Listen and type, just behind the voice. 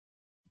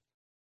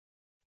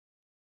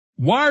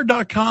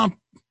Wired.com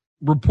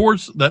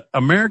reports that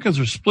Americans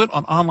are split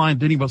on online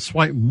dating but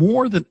swipe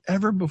more than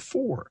ever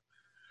before.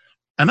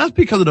 And that's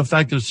because of the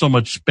fact there's so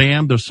much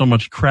spam, there's so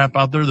much crap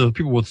out there. There's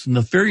people with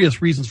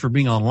nefarious reasons for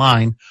being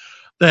online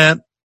that,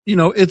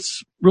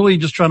 it's really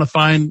just trying to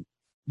find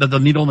that the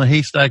needle in the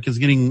haystack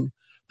the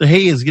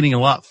hay is getting a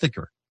lot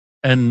thicker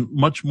and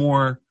much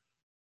more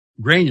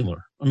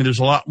granular. I mean, there's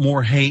a lot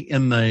more hay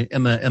in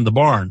the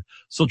barn.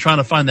 So trying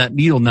to find that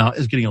needle now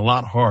is getting a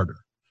lot harder.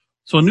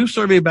 So a new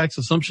survey backs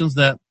assumptions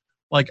that,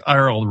 like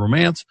IRL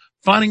romance,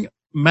 finding a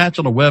match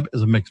on the web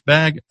is a mixed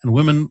bag, and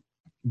women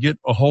get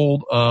a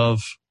hold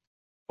of,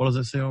 what does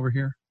it say over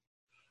here?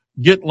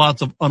 Get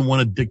lots of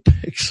unwanted dick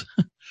pics.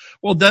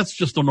 Well, that's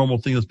just a normal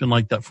thing that's been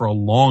like that for a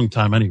long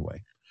time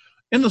anyway.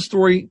 In the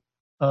story,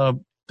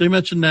 they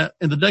mentioned that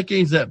in the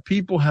decades that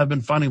people have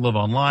been finding love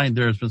online,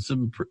 there has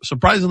been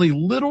surprisingly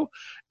little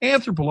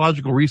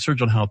anthropological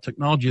research on how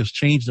technology has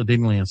changed the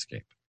dating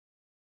landscape.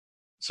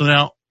 So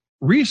now,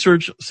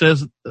 research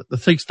says that the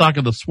take stock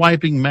of the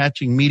swiping,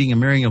 matching, meeting,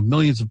 and marrying of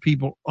millions of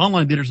people,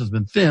 online daters has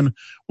been thin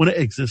when it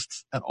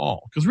exists at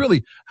all. Because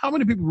really, how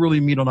many people really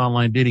meet on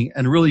online dating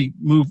and really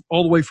move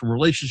all the way from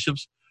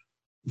relationships,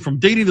 from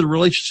dating to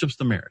relationships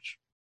to marriage,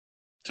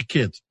 to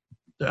kids?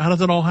 How does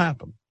it all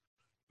happen?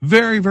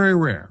 Very, very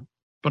rare.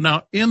 But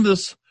now in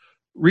this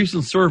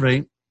recent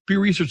survey, Pew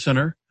Research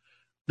Center,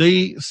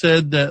 they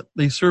said that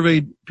they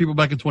surveyed people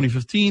back in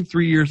 2015,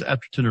 3 years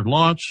after Tinder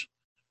launch.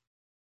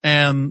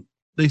 And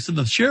they said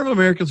the share of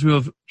Americans who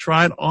have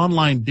tried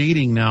online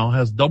dating now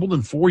has doubled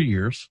in 4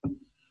 years.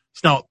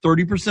 It's now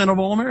 30% of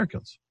all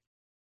Americans.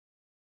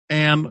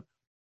 And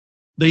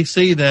they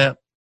say that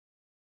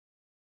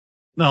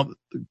now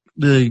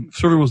the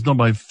survey was done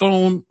by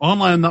phone,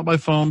 online, not by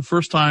phone,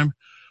 first time,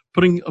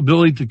 putting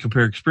ability to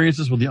compare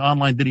experiences with the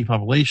online dating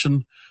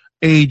population,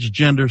 age,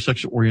 gender,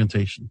 sexual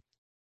orientation.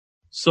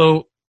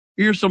 So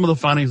here's some of the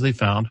findings they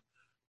found.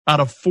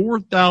 Out of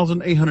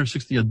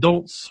 4,860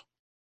 adults,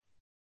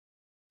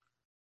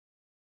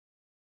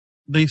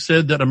 they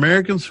said that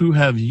Americans who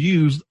have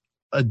used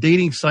a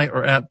dating site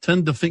or app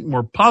tend to think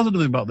more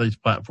positively about these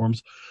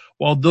platforms,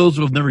 while those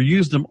who have never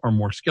used them are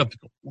more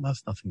skeptical. Well,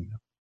 that's nothing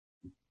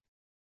new.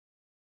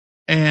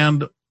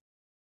 And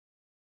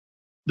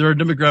there are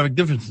demographic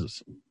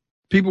differences.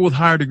 People with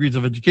higher degrees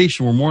of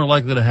education were more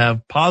likely to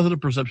have positive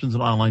perceptions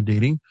in online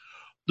dating.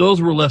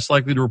 Those were less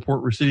likely to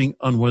report receiving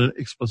unwanted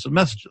explicit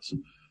messages.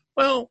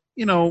 Well,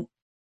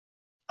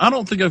 I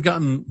don't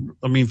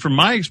think from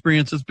my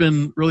experience, it's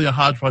been really a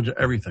hodgepodge of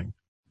everything.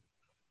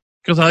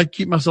 Because I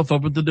keep myself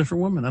open to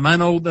different women. And I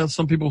know that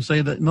some people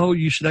say that, no,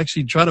 you should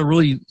actually try to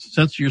really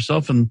censor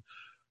yourself and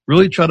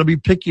really try to be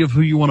picky of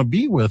who you want to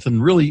be with.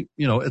 And really,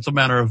 it's a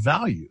matter of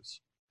values.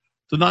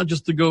 So not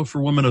just to go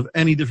for women of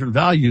any different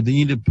value, they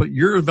need to put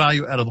your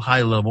value at a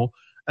high level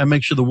and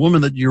make sure the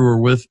woman that you were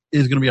with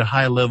is going to be a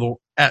high level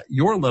at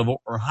your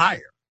level or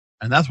higher.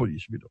 And that's what you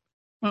should be doing.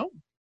 Well,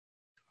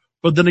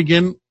 but then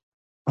again,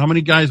 how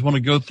many guys want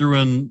to go through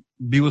and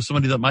be with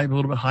somebody that might be a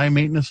little bit high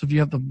maintenance if you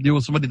have to deal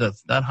with somebody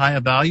that's that high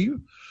a value?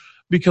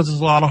 Because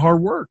it's a lot of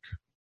hard work.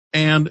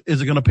 And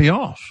is it going to pay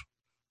off?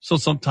 So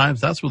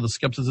sometimes that's where the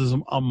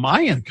skepticism on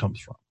my end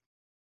comes from.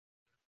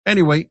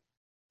 Anyway,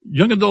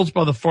 young adults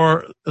by the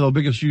far the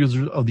biggest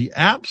users of the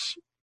apps,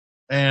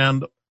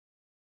 and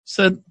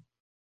said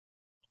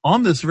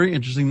on this, very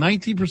interesting,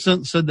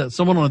 19% said that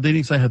someone on a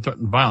dating site had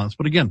threatened violence.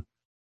 But again,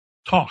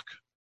 talk.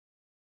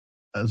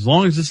 As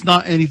long as it's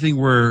not anything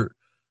where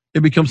it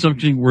becomes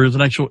something where there's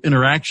an actual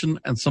interaction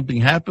and something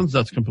happens,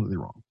 that's completely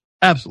wrong.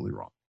 Absolutely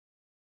wrong.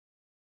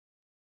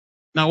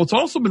 Now, what's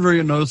also been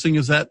very noticing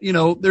is that,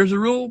 there's a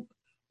real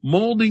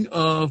molding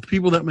of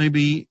people that may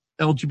be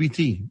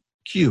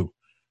LGBTQ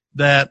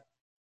that,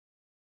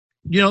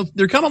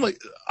 they're kind of like,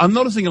 I'm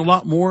noticing a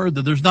lot more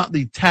that there's not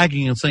the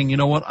tagging and saying, you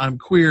know what, I'm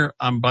queer,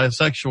 I'm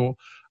bisexual,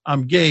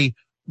 I'm gay.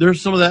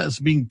 There's some of that is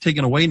being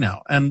taken away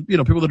now. And,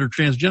 people that are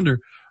transgender,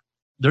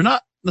 they're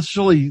not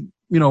necessarily,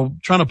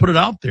 trying to put it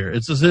out there.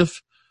 It's as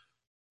if,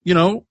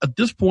 at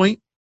this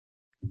point,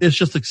 it's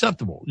just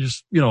acceptable.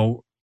 Just, you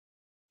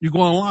go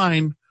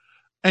online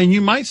and you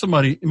might meet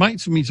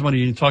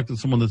somebody and talk to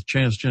someone that's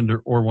transgender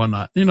or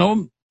whatnot.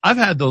 I've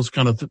had those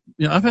kind of,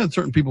 I've had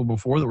certain people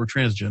before that were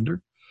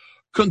transgender.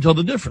 Couldn't tell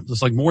the difference.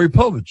 It's like Maury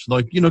Povich.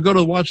 Like, go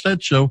to watch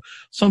that show.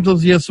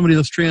 Sometimes you have somebody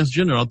that's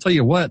transgender. I'll tell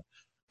you what,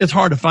 it's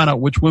hard to find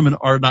out which women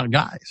are not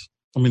guys.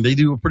 I mean, they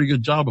do a pretty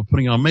good job of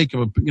putting on makeup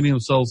and getting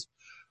themselves,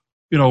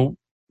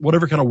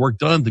 whatever kind of work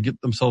done to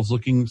get themselves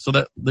looking so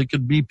that they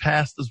could be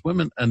passed as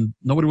women and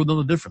nobody would know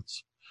the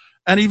difference.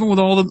 And even with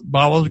all the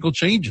biological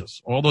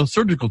changes, all the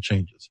surgical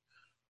changes.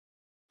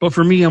 But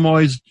for me, I'm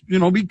always,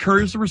 be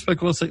courteous and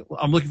respectful and say,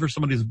 I'm looking for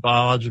somebody who's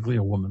biologically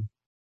a woman,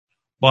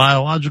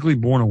 biologically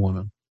born a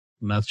woman.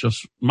 And that's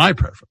just my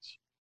preference.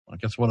 I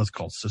guess what it's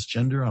called,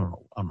 cisgender. I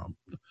don't know.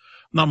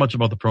 Not much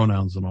about the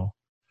pronouns and all.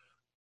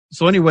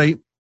 So anyway,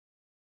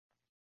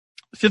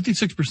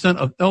 56%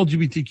 of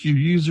LGBTQ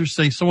users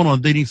say someone on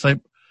a dating site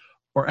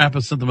or app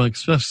has sent them a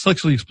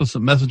sexually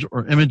explicit message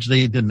or image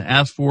they didn't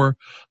ask for,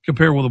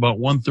 compared with about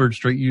 1/3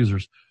 straight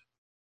users.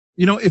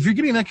 if you're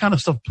getting that kind of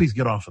stuff, please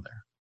get off of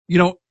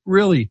there.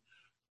 Really,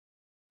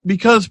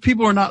 because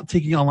people are not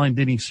taking online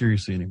dating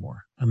seriously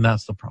anymore. And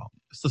that's the problem.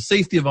 It's the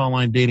safety of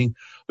online dating.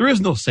 There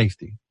is no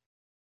safety.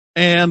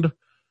 And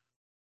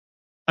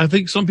I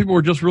think some people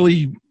are just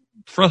really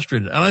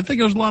frustrated. And I think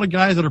there's a lot of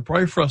guys that are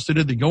probably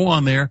frustrated. They go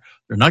on there.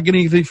 They're not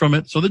getting anything from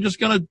it. So they're just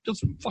going to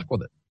just fuck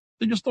with it.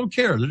 They just don't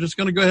care. They're just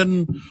going to go ahead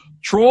and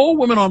troll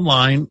women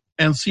online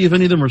and see if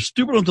any of them are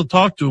stupid enough to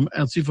talk to them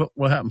and see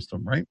what happens to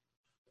them, right?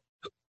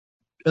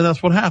 And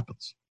that's what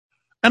happens.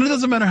 And it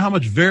doesn't matter how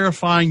much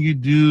verifying you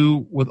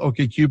do with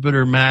OkCupid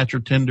or Match or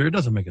Tinder. It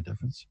doesn't make a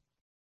difference.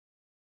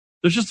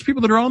 There's just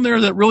people that are on there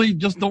that really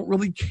just don't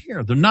really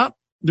care. They're not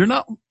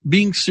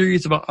being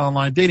serious about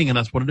online dating, and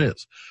that's what it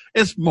is.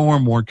 It's more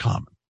and more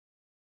common.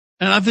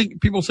 And I think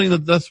people saying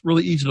that that's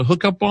really easy to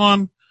hook up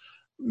on,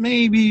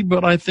 maybe,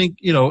 but I think,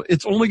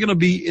 it's only going to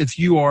be if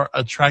you are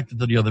attracted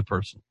to the other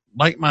person.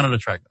 Like-minded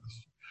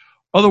attractiveness.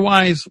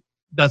 Otherwise,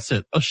 that's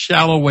it. A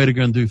shallow way to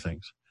go and do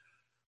things.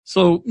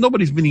 So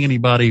nobody's meeting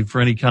anybody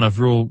for any kind of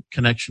real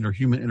connection or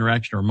human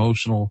interaction or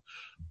emotional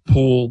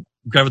pull,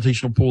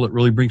 gravitational pull that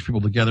really brings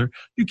people together.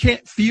 You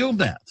can't feel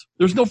that.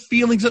 There's no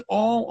feelings at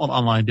all on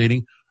online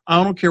dating.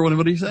 I don't care what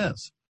anybody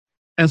says.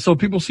 And so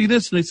people see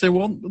this and they say,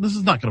 well, this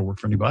is not going to work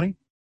for anybody.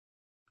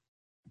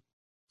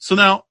 So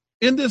now,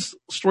 in this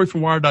story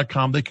from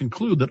Wired.com, they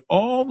conclude that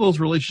all those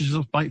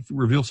relationships might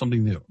reveal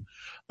something new.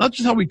 Not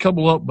just how we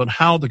couple up, but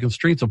how the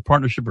constraints of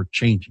partnership are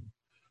changing.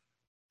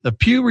 The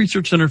Pew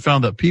Research Center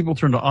found that people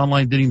turn to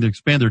online dating to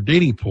expand their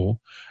dating pool,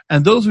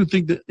 and those who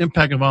think the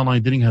impact of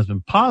online dating has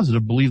been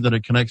positive believe that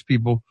it connects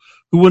people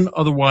who wouldn't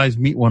otherwise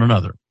meet one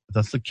another. If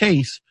that's the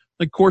case,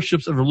 the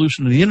courtship's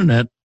evolution of the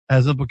internet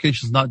has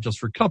implications not just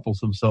for couples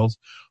themselves,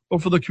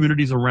 but for the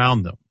communities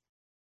around them.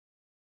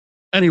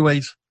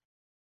 Anyways,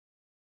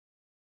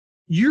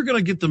 you're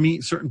going to get to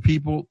meet certain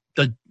people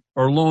that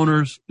are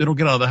loners. They don't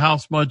get out of the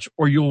house much,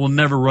 or you will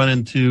never run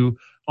into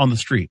on the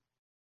street,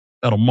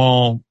 at a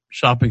mall,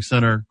 shopping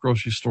center,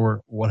 grocery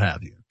store, what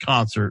have you,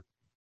 concert.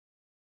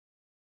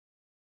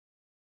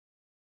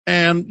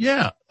 And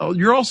yeah,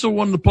 you're also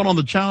wanting to put on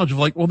the challenge of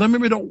like, well, then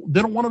maybe they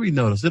don't want to be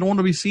noticed. They don't want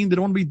to be seen. They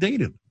don't want to be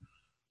dated.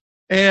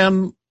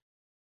 And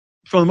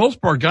for the most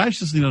part, guys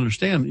just need to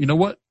understand, you know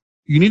what?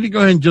 You need to go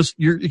ahead and just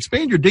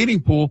expand your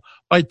dating pool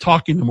by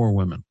talking to more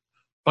women,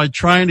 by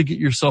trying to get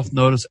yourself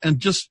noticed, and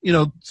just,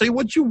 say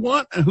what you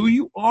want and who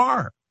you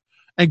are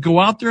and go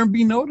out there and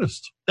be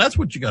noticed. That's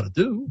what you got to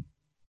do.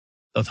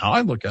 That's how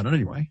I look at it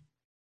anyway.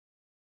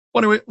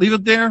 Well, anyway, leave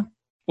it there.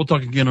 We'll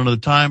talk again another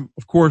time.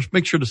 Of course,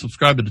 make sure to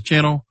subscribe to the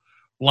channel,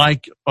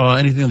 like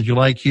anything that you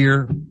like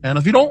here. And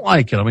if you don't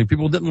like it,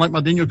 people didn't like my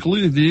Daniel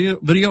Kaluuya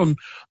video, and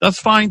that's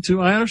fine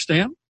too. I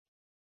understand.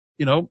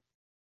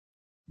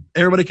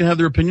 Everybody can have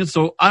their opinion.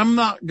 So I'm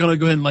not going to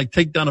go ahead and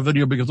take down a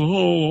video because,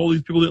 all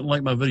these people didn't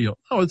like my video.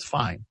 No, it's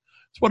fine.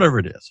 It's whatever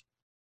it is.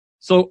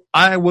 So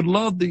I would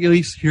love to at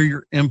least hear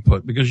your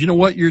input, because you know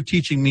what? You're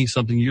teaching me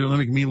something. You're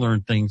making me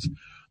learn things.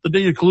 The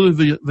Daniel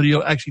Kaluuya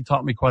video actually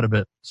taught me quite a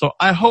bit. So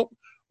I hope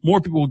more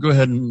people will go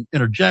ahead and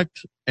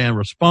interject and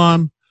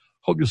respond.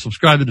 Hope you'll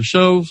subscribe to the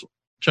shows.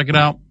 Check it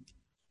out.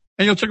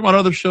 And you'll check out my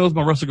other shows,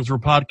 my Wrestling Control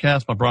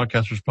podcast, my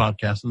Broadcasters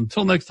podcast. And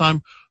until next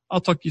time,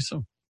 I'll talk to you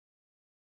soon.